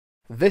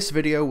This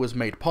video was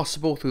made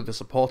possible through the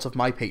support of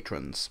my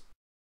patrons.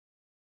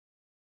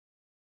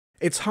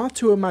 It's hard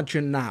to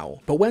imagine now,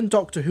 but when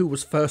Doctor Who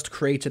was first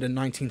created in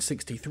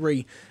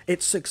 1963,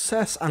 its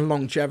success and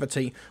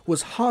longevity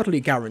was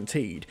hardly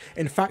guaranteed.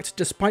 In fact,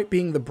 despite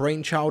being the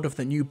brainchild of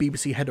the new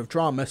BBC head of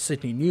drama,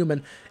 Sidney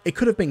Newman, it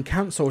could have been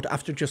cancelled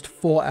after just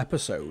 4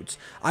 episodes.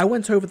 I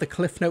went over the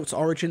Cliff Notes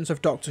origins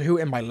of Doctor Who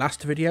in my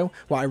last video,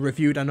 where I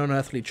reviewed An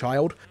Unearthly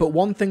Child, but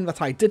one thing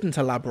that I didn't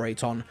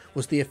elaborate on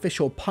was the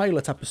official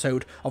pilot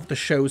episode of the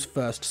show's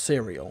first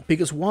serial.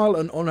 Because while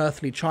An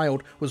Unearthly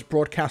Child was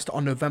broadcast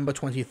on November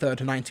 23rd,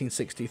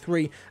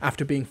 1963,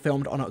 after being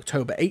filmed on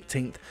October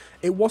 18th,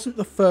 it wasn't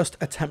the first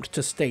attempt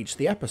to stage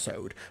the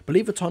episode.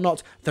 Believe it or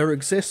not, there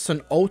exists an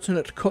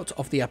alternate cut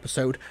of the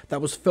episode that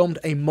was filmed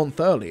a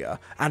month earlier,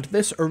 and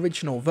this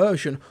original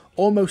version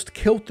almost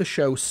killed the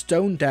show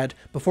stone dead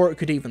before it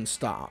could even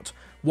start.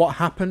 What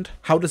happened?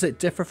 How does it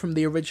differ from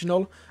the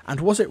original? And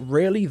was it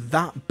really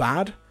that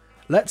bad?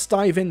 Let's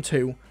dive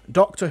into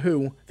Doctor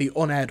Who, the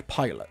unaired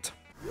pilot.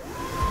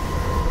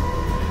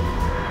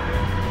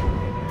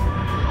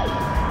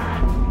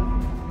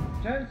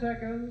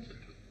 Seconds.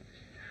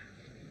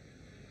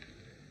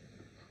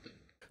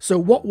 So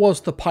what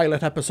was the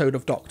pilot episode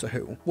of Doctor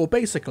Who? Well,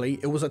 basically,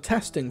 it was a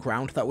testing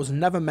ground that was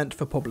never meant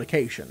for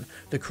publication.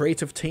 The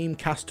creative team,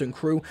 cast and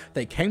crew,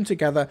 they came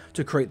together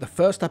to create the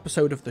first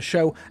episode of the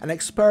show and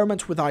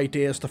experiment with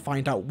ideas to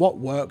find out what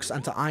works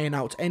and to iron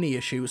out any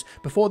issues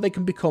before they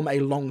can become a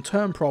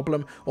long-term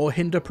problem or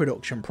hinder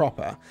production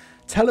proper.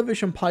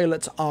 Television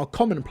pilots are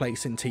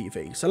commonplace in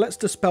TV, so let's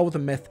dispel the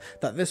myth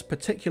that this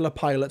particular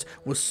pilot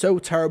was so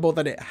terrible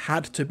that it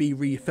had to be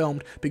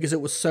refilmed because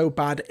it was so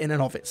bad in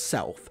and of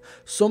itself.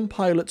 Some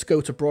pilots go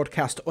to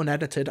broadcast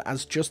unedited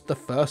as just the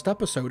first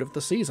episode of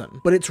the season,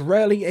 but it's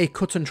rarely a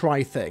cut and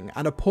dry thing,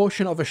 and a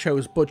portion of a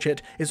show's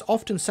budget is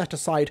often set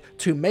aside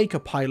to make a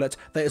pilot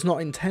that is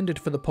not intended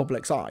for the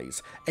public's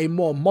eyes. A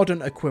more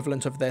modern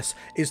equivalent of this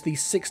is the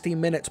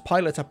 60-minute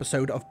pilot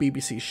episode of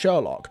BBC's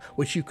Sherlock,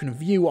 which you can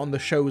view on the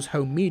show's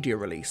home media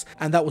release,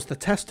 and that was the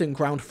testing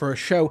ground for a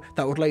show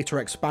that would later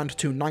expand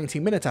to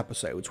 90-minute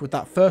episodes, with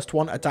that first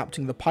one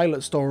adapting the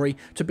pilot story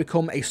to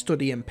become A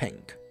Study in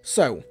Pink.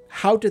 So,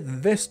 how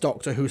did this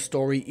Doctor Who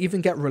story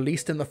even get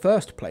released in the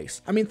first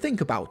place? I mean,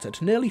 think about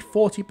it, nearly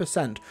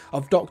 40%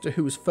 of Doctor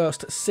Who's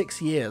first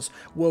 6 years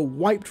were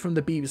wiped from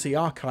the BBC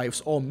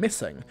archives or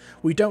missing.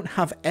 We don't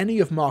have any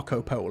of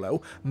Marco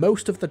Polo,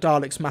 most of the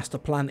Daleks' master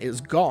plan is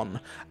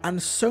gone,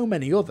 and so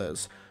many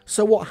others.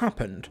 So what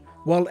happened?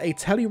 Well, a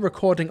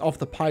tele-recording of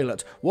the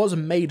pilot was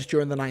made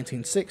during the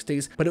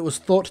 1960s, but it was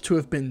thought to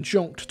have been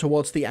junked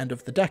towards the end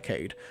of the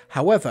decade.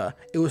 However,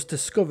 it was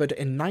discovered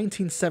in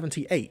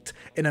 1978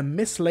 in a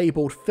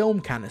mislabeled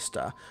film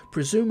canister.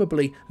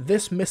 Presumably,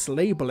 this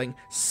mislabeling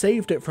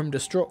saved it from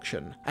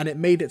destruction, and it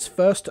made its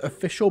first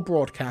official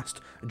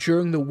broadcast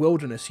during the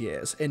Wilderness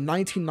years in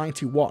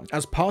 1991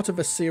 as part of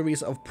a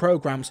series of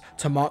programs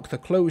to mark the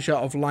closure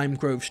of Lime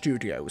Grove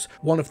Studios,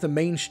 one of the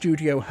main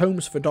studio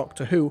homes for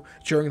Doctor Who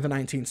during the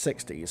 1960s.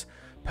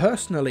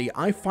 Personally,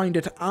 I find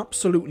it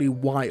absolutely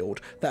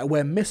wild that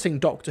we're missing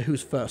Doctor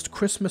Who's first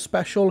Christmas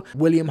special,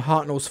 William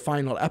Hartnell's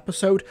final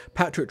episode,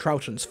 Patrick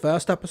Troughton's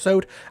first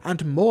episode,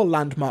 and more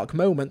landmark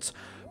moments,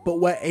 but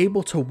we're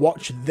able to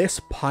watch this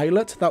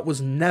pilot that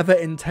was never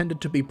intended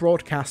to be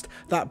broadcast,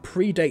 that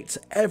predates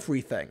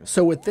everything.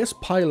 So with this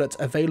pilot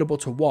available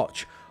to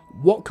watch,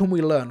 what can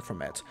we learn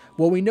from it?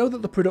 Well, we know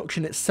that the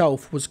production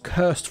itself was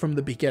cursed from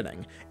the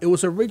beginning. It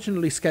was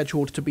originally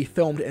scheduled to be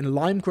filmed in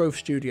Lime Grove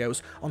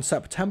Studios on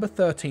September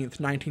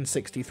 13th,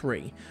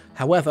 1963.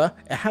 However,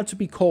 it had to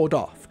be called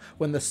off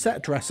when the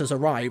set dressers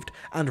arrived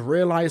and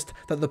realised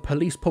that the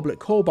police public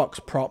call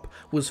box prop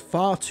was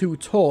far too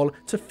tall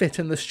to fit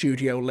in the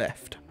studio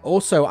lift.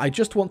 Also, I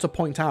just want to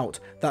point out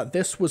that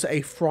this was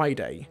a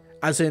Friday,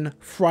 as in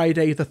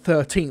Friday the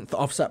 13th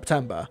of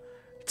September.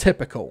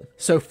 Typical.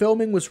 So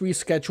filming was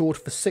rescheduled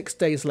for 6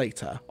 days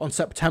later, on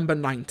September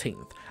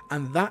 19th,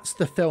 and that's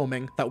the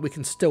filming that we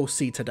can still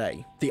see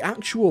today. The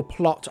actual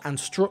plot and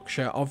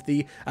structure of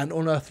the An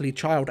Unearthly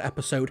Child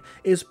episode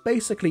is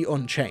basically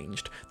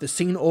unchanged. The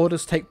scene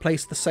orders take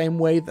place the same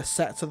way, the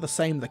sets are the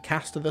same, the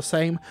cast are the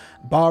same,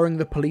 barring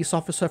the police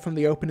officer from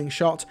the opening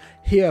shot,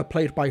 here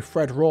played by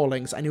Fred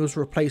Rawlings, and he was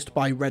replaced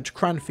by Reg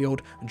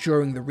Cranfield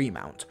during the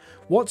remount.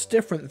 What's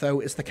different though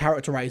is the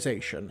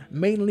characterization,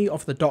 mainly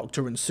of the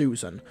Doctor and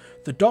Susan.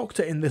 The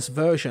Doctor in this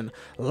version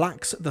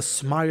lacks the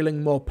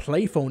smiling, more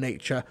playful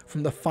nature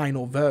from the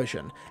final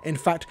version. In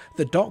fact,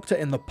 the Doctor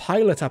in the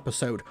pilot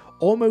episode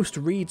almost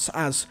reads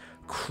as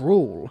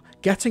cruel,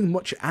 getting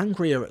much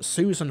angrier at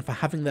Susan for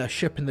having their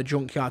ship in the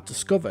junkyard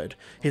discovered.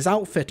 His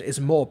outfit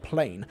is more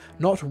plain,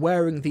 not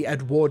wearing the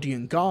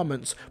Edwardian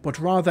garments, but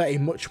rather a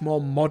much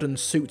more modern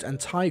suit and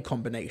tie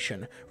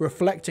combination,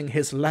 reflecting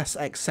his less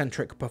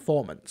eccentric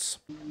performance.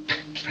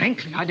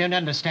 Frankly, I don't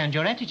understand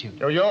your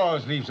attitude. Oh,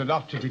 yours leaves a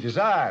lot to be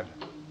desired.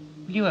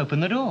 Will you open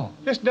the door?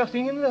 There's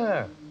nothing in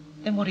there.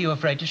 Then what are you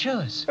afraid to show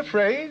us?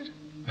 Afraid?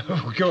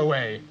 Oh, go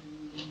away.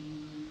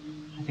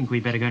 I think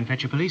we'd better go and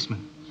fetch a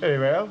policeman. Very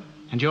well.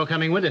 And you're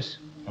coming with us.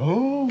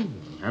 Oh,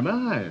 am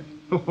I?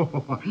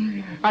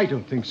 I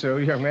don't think so,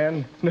 young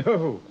man.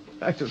 No,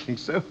 I don't think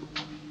so.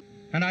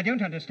 And I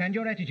don't understand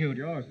your attitude.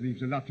 Yours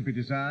leaves a lot to be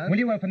desired. Will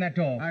you open that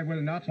door? I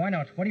will not. Why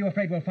not? What are you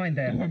afraid we'll find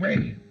there? Go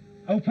away.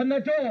 Open the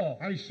door!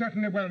 I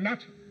certainly will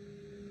not.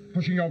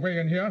 Pushing your way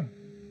in here.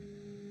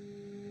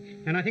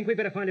 And I think we'd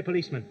better find a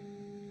policeman.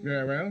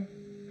 Very well.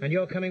 And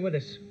you're coming with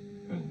us.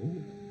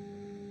 Oh,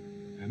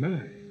 am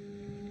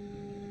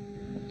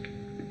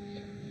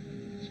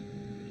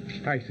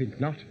I? I think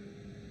not.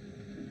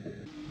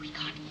 We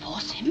can't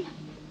force him.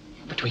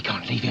 But we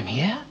can't leave him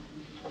here.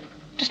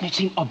 Doesn't it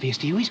seem obvious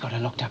to you he's got her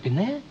locked up in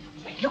there?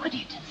 Look at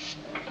it.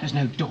 There's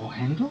no door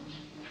handle.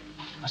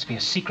 Must be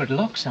a secret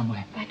lock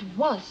somewhere. That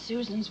was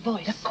Susan's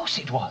voice. Of course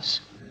it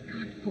was.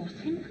 Can't force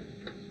him.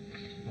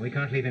 We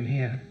can't leave him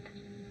here.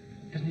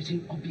 Doesn't it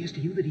seem obvious to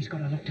you that he's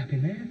got her locked up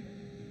in there?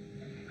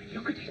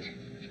 Look at it.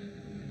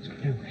 There's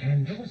got no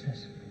handles. There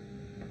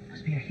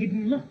must be a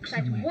hidden lock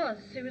somewhere. That was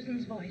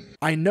Susan's voice.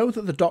 I know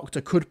that the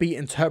Doctor could be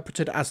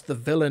interpreted as the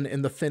villain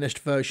in the finished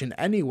version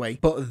anyway,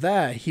 but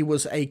there he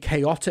was a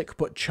chaotic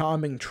but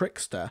charming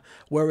trickster,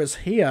 whereas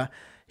here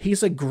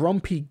he's a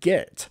grumpy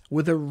git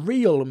with a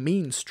real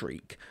mean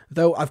streak,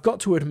 though I've got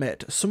to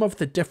admit some of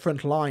the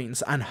different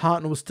lines and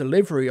Hartnell's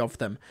delivery of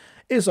them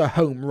is a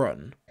home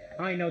run.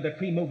 I know that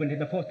free movement in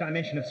the fourth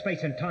dimension of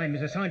space and time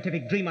is a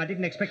scientific dream I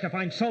didn't expect to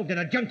find solved in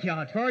a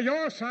junkyard. For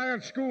your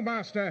science,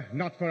 schoolmaster,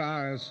 not for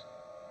ours.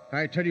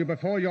 I tell you,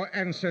 before your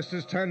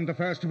ancestors turned the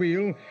first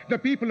wheel, the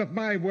people of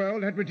my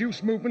world had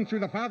reduced movement through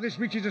the farthest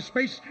reaches of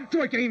space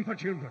to a game for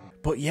children.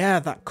 But yeah,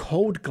 that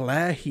cold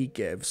glare he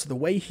gives, the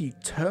way he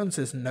turns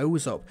his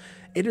nose up,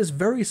 it is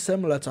very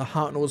similar to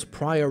Hartnell's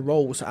prior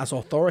roles as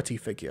authority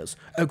figures.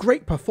 A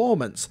great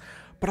performance,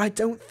 but I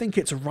don't think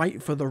it's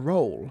right for the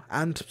role,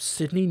 and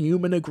Sidney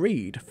Newman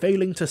agreed,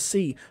 failing to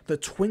see the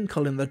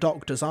twinkle in the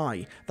Doctor's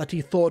eye that he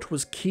thought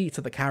was key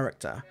to the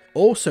character.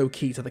 Also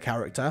key to the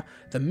character,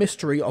 the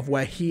mystery of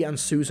where he and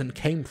Susan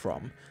came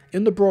from.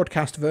 In the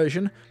broadcast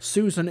version,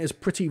 Susan is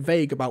pretty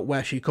vague about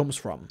where she comes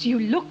from. You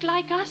look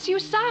like us, you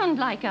sound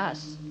like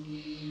us.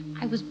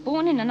 I was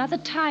born in another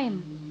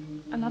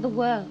time, another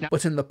world.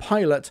 But in the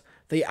pilot,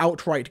 they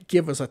outright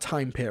give us a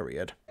time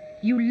period.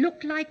 You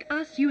look like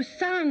us, you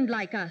sound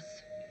like us.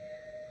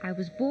 I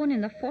was born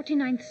in the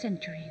 49th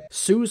century.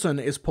 Susan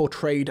is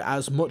portrayed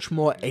as much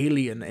more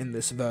alien in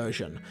this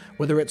version,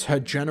 whether it's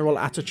her general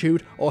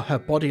attitude or her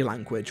body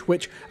language,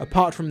 which,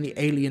 apart from the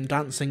alien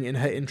dancing in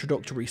her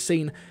introductory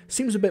scene,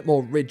 seems a bit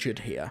more rigid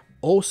here.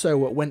 Also,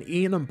 when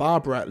Ian and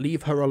Barbara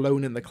leave her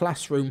alone in the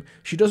classroom,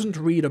 she doesn't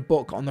read a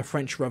book on the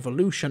French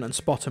Revolution and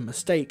spot a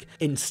mistake.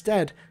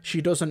 Instead,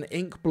 she does an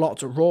ink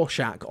blot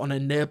Rorschach on a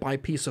nearby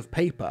piece of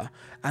paper,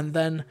 and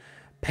then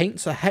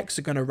paints a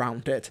hexagon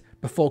around it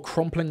before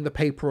crumpling the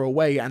paper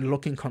away and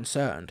looking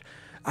concerned.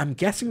 I'm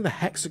guessing the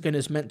hexagon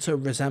is meant to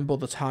resemble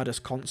the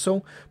TARDIS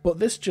console, but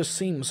this just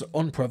seems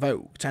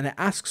unprovoked, and it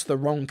asks the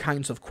wrong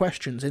kinds of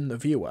questions in the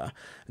viewer.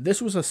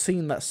 This was a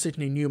scene that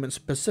Sidney Newman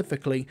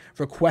specifically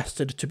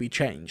requested to be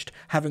changed,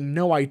 having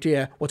no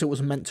idea what it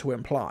was meant to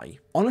imply.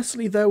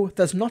 Honestly though,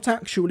 there's not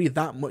actually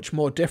that much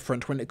more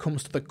different when it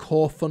comes to the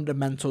core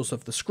fundamentals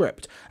of the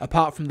script,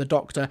 apart from the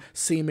Doctor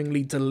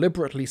seemingly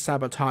deliberately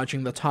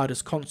sabotaging the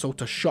TARDIS console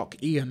to shock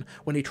Ian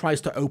when he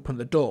tries to open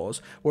the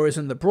doors, whereas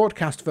in the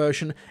broadcast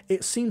version,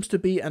 it seems to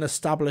be an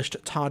established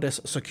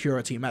TARDIS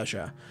security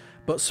measure.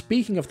 But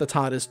speaking of the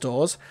TARDIS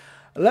doors,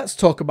 let's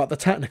talk about the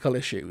technical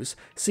issues.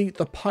 See,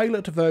 the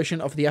pilot version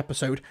of the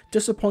episode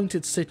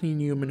disappointed Sidney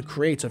Newman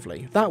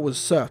creatively, that was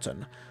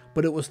certain,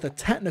 but it was the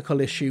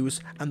technical issues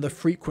and the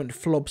frequent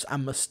flubs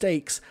and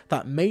mistakes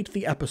that made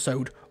the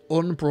episode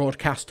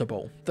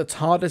unbroadcastable. The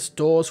TARDIS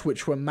doors,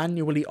 which were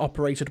manually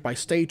operated by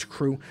stage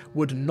crew,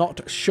 would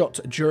not shut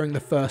during the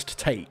first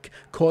take,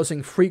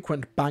 causing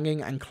frequent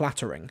banging and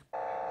clattering.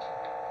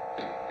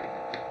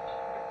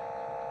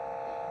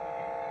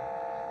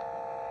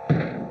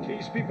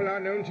 These people are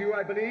known to you,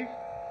 I believe?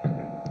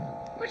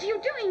 What are you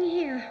doing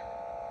here?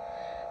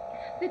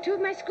 They're two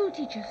of my school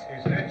teachers.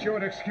 Is that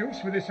your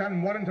excuse for this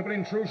unwarrantable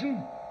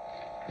intrusion?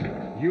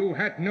 You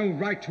had no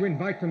right to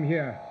invite them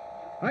here.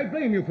 I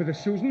blame you for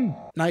this, Susan.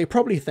 Now you're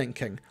probably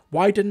thinking,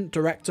 why didn't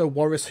director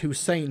Waris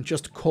Hussein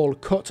just call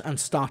cut and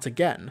start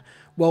again?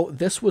 Well,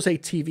 this was a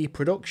TV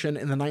production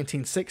in the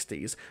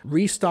 1960s.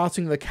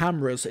 Restarting the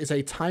cameras is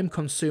a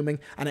time-consuming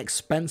and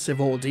expensive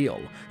ordeal.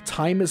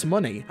 Time is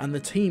money, and the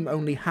team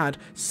only had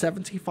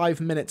 75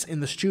 minutes in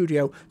the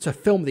studio to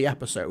film the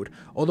episode.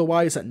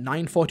 Otherwise, at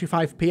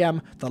 9:45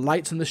 PM, the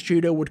lights in the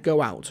studio would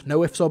go out,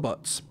 no ifs or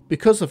buts.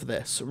 Because of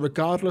this,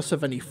 regardless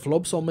of any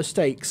flubs or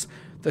mistakes,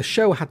 the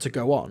show had to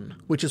go on,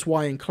 which is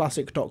why in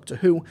classic Doctor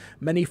Who,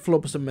 many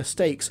flubs and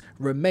mistakes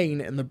remain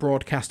in the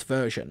broadcast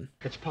version.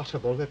 It's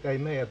possible that they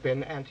may have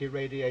been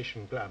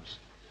anti-radiation gloves.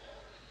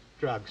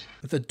 Drugs.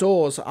 The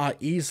doors are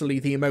easily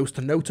the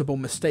most notable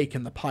mistake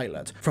in the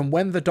pilot. From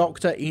when the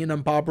Doctor, Ian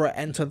and Barbara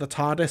enter the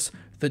TARDIS,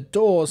 The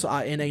doors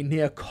are in a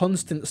near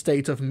constant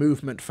state of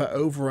movement for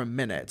over a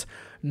minute.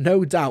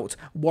 No doubt,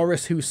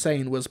 Waris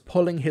Hussein was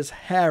pulling his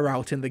hair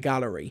out in the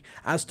gallery,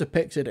 as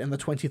depicted in the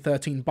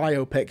 2013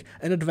 biopic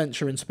An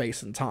Adventure in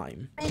Space and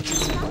Time.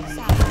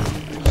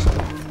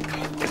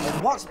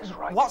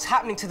 What's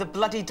happening to the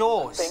bloody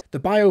doors? The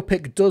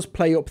biopic does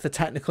play up the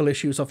technical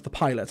issues of the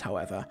pilot,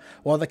 however.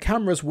 While the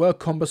cameras were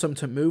cumbersome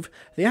to move,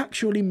 they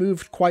actually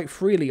moved quite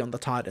freely on the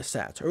TARDIS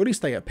set, or at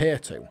least they appear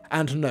to.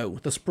 And no,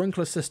 the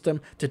sprinkler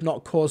system did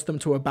not cause them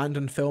to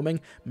abandon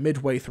filming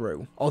midway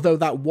through, although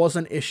that was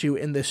an issue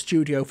in this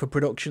studio for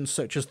productions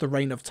such as The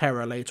Reign of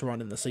Terror later on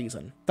in the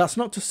season. That's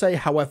not to say,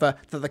 however,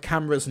 that the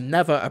cameras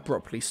never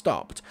abruptly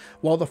stopped.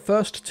 While the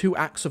first 2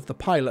 acts of the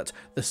pilot,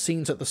 the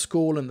scenes at the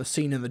school and the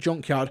scene in the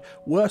junkyard,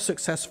 were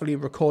successfully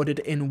recorded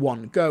in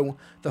one go,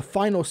 the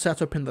final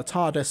setup in the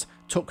TARDIS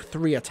took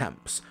 3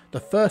 attempts. The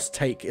first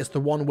take is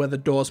the one where the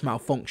doors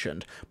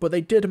malfunctioned, but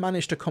they did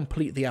manage to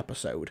complete the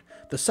episode.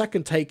 The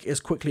second take is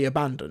quickly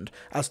abandoned,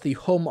 as the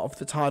hum of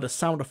the TARDIS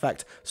sound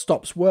effect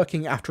stops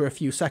working after a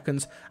few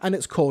seconds and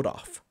it's called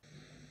off.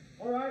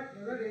 Alright,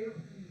 we're ready.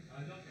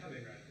 I'm not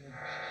coming right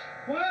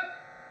now. What?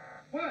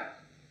 What?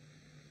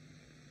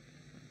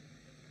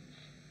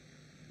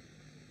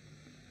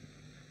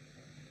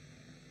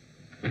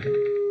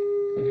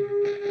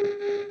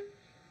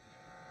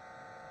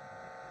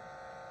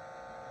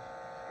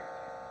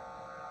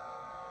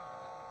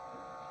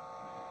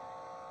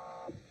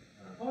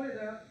 Hold it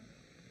there.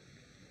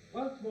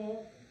 Once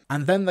more.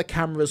 And then the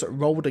cameras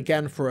rolled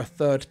again for a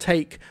third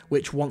take,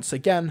 which once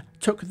again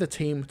took the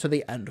team to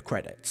the end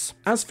credits.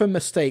 As for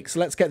mistakes,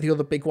 let's get the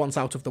other big ones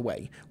out of the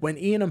way. When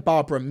Ian and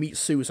Barbara meet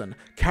Susan,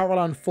 Carol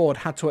Ann Ford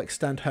had to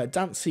extend her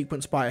dance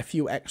sequence by a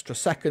few extra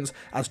seconds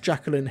as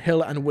Jacqueline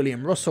Hill and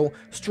William Russell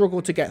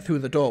struggled to get through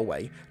the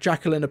doorway.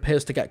 Jacqueline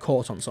appears to get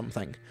caught on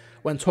something.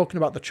 When talking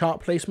about the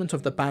chart placement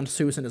of the band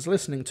Susan is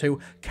listening to,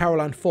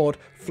 Carol Ann Ford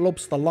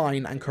flubs the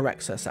line and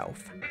corrects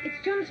herself.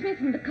 It's John Smith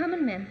and the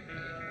Common Men.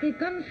 They've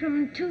gone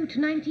from 2 to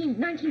 19,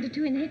 19 to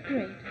 2 in hit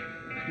grade.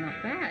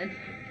 Not bad.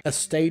 A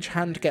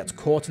stagehand gets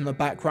caught in the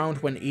background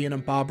when Ian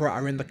and Barbara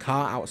are in the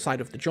car outside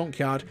of the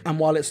junkyard, and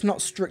while it's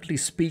not strictly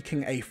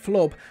speaking a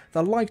flub,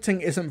 the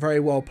lighting isn't very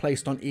well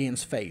placed on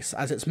Ian's face,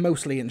 as it's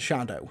mostly in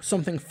shadow,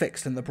 something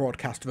fixed in the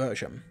broadcast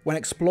version. When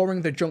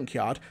exploring the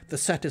junkyard, the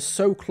set is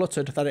so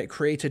cluttered that it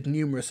created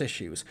numerous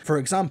issues. For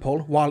example,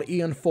 while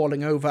Ian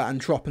falling over and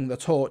dropping the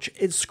torch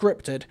is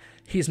scripted,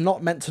 he's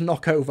not meant to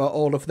knock over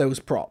all of those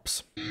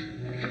props.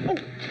 Oh!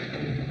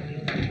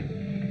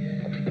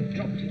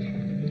 Dropped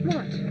it.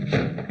 What?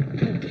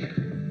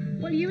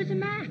 Well, use a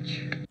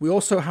match. We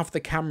also have the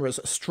cameras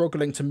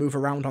struggling to move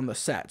around on the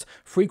set,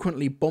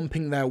 frequently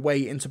bumping their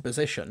way into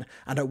position,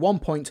 and at one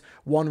point,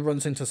 one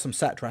runs into some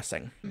set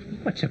dressing.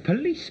 What's a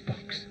police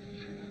box?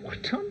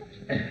 What on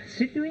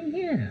earth's it doing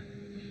here?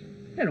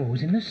 They're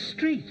always in the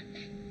street.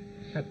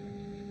 Feel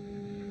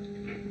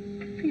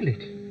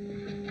it.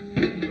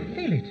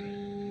 Feel it.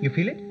 You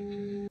feel it?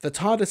 The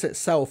TARDIS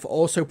itself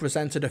also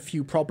presented a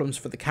few problems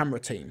for the camera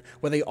team,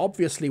 where they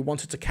obviously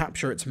wanted to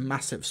capture its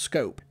massive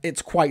scope.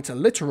 It's quite a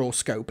literal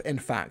scope, in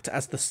fact,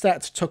 as the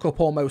set took up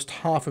almost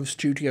half of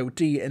Studio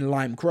D in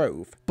Lime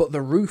Grove, but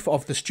the roof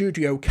of the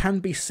studio can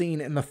be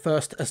seen in the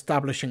first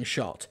establishing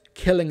shot,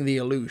 killing the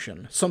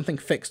illusion, something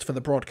fixed for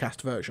the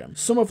broadcast version.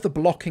 Some of the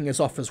blocking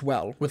is off as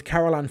well, with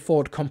Carol Ann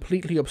Ford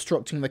completely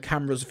obstructing the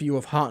camera's view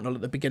of Hartnell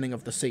at the beginning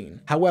of the scene.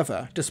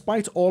 However,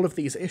 despite all of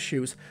these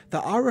issues,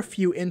 there are a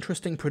few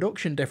interesting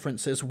production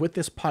differences with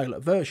this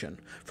pilot version.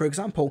 For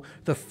example,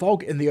 the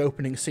fog in the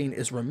opening scene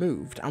is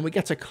removed, and we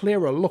get a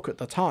clearer look at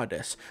the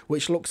TARDIS,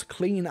 which looks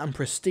clean and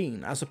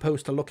pristine as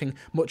opposed to looking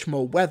much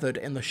more weathered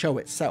in the show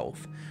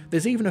itself.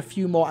 There's even a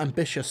few more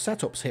ambitious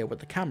setups here with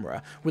the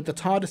camera, with the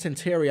TARDIS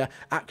interior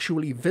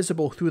actually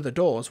visible through the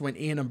doors when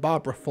Ian and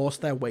Barbara force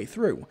their way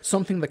through,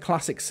 something the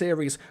classic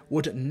series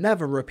would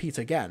never repeat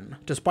again,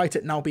 despite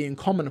it now being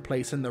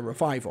commonplace in the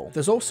revival.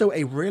 There's also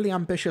a really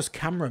ambitious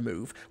camera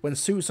move when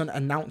Susan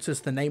announces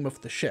the name of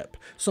the ship,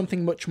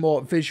 something much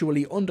more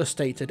visually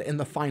understated in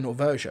the final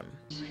version.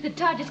 The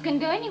TARDIS can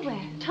go anywhere.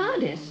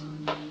 TARDIS?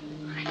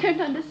 I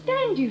don't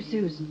understand you,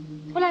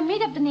 Susan. Well, I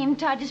made up the name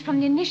TARDIS from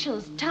the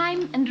initials,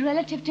 time and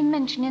relative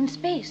dimension in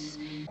space.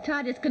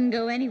 TARDIS can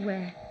go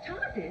anywhere.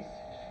 TARDIS?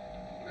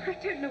 I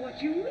don't know what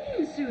you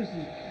mean,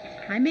 Susan.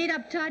 I made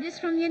up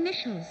TARDIS from the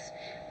initials,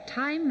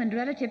 time and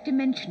relative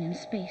dimension in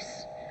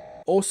space.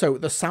 Also,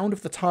 the sound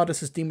of the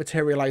TARDIS's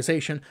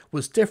dematerialization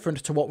was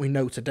different to what we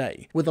know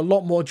today, with a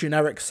lot more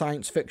generic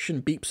science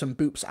fiction beeps and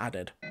boops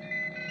added.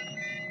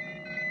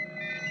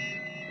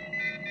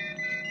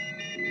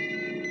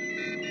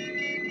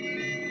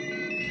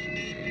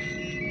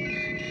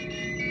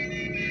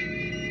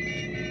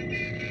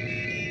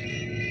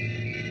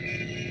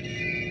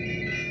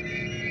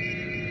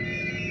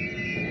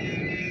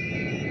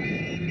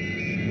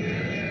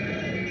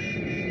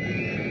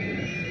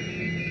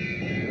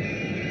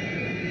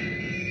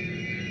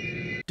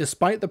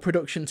 Despite the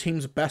production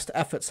team's best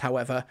efforts,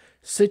 however,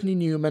 Sidney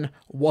Newman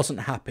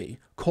wasn't happy,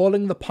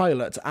 calling the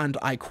pilot, and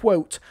I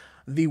quote,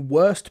 the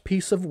worst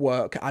piece of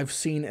work I've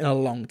seen in a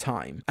long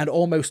time, and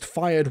almost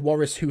fired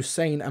Waris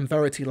Hussein and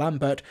Verity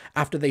Lambert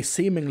after they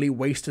seemingly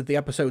wasted the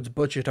episode's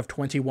budget of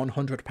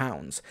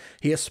 £2,100.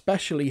 He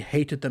especially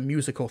hated the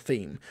musical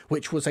theme,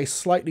 which was a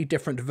slightly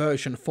different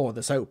version for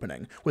this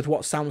opening, with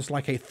what sounds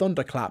like a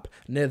thunderclap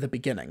near the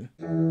beginning.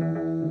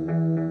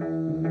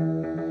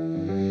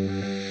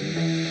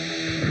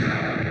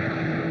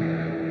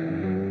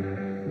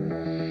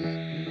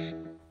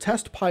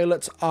 Test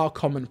pilots are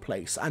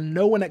commonplace, and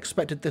no one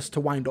expected this to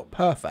wind up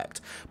perfect,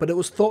 but it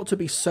was thought to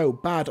be so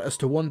bad as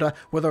to wonder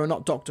whether or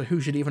not Doctor Who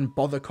should even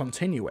bother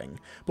continuing.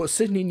 But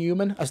Sydney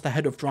Newman, as the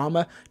head of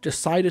drama,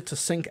 decided to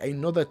sink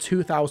another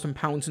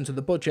 £2,000 into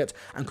the budget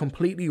and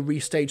completely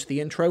restage the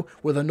intro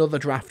with another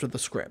draft of the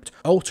script,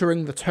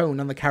 altering the tone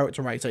and the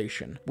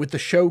characterization. With the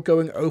show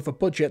going over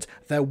budget,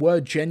 there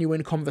were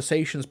genuine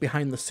conversations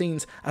behind the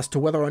scenes as to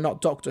whether or not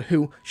Doctor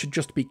Who should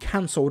just be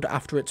cancelled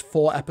after its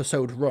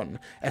 4-episode run,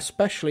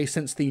 especially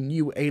since the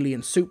new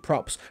alien suit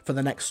props for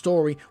the next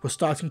story were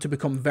starting to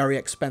become very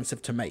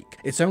expensive to make.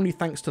 It's only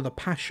thanks to the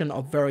passion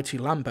of Verity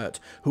Lambert,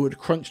 who had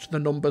crunched the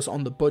numbers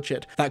on the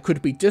budget that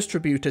could be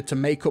distributed to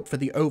make up for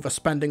the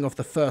overspending of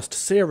the first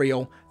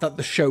serial, that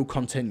the show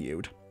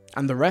continued.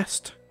 And the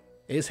rest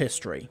is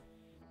history.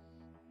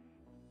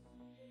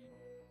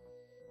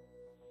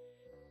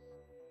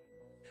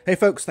 Hey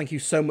folks, thank you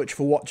so much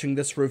for watching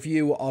this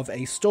review of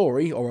a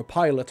story, or a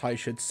pilot I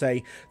should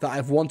say, that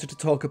I've wanted to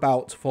talk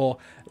about for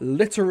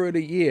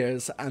literally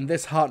years, and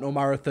this Hartnell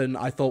Marathon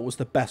I thought was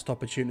the best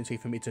opportunity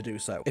for me to do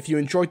so. If you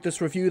enjoyed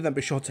this review, then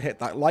be sure to hit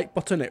that like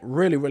button, it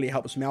really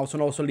helps me out,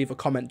 and also leave a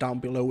comment down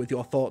below with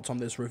your thoughts on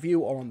this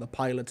review or on the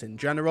pilot in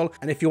general.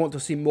 And if you want to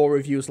see more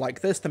reviews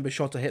like this, then be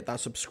sure to hit that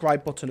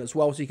subscribe button as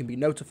well so you can be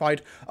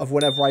notified of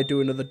whenever I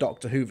do another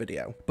Doctor Who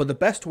video. But the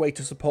best way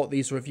to support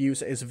these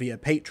reviews is via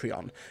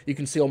Patreon. You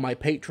can see all my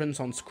patrons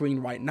on screen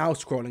right now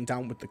scrolling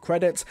down with the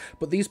credits,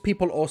 but these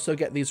people also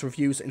get these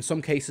reviews in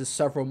some cases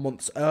several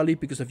months early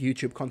because of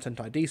YouTube Content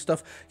ID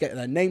stuff, get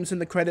their names in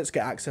the credits,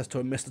 get access to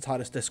a Mr.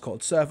 TARDIS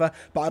Discord server.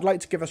 But I'd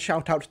like to give a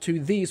shout out to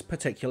these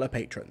particular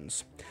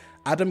patrons: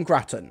 Adam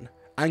Grattan,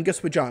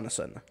 Angus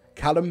Wijarnason,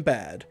 Callum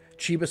Baird,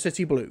 Chiba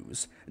City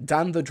Blues,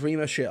 Dan the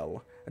Dreamer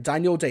Shill,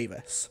 Daniel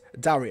Davis,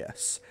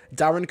 Darius,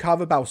 Darren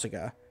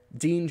Carver-Bausiger,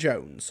 Dean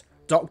Jones,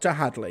 Dr.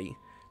 Hadley,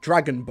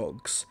 Dragon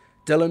Bugs,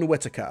 Dylan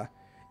Whitaker,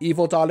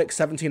 Evil Dalek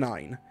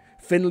 79,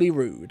 Finley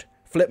Rude,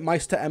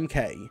 Flipmeister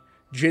MK,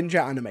 Ginger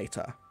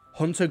Animator,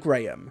 Hunter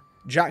Graham,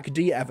 Jack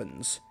D.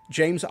 Evans,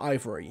 James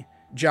Ivory,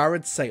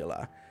 Jared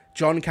Saylor,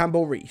 John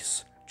Campbell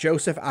Rees,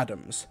 Joseph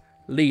Adams,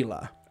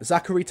 Leela,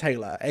 Zachary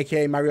Taylor,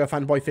 aka Mario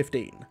Fanboy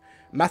 15,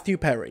 Matthew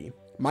Perry,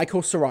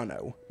 Michael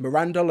Serrano,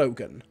 Miranda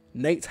Logan,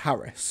 Nate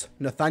Harris,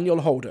 Nathaniel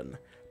Holden,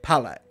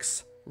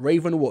 Palex,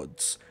 Raven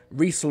Woods,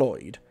 Reese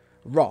Lloyd,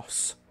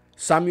 Ross,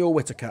 Samuel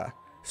Whitaker,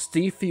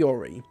 Steve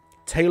Fiore,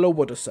 Taylor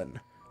Wooderson,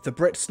 The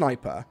Brit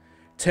Sniper,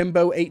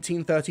 Timbo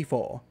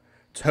 1834,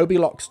 Toby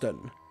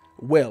Loxton,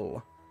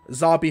 Will,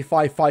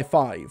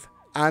 Zarby555,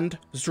 and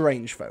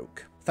Strangefolk.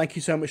 Thank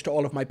you so much to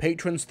all of my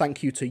patrons,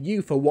 thank you to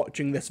you for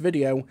watching this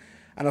video,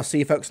 and I'll see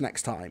you folks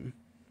next time.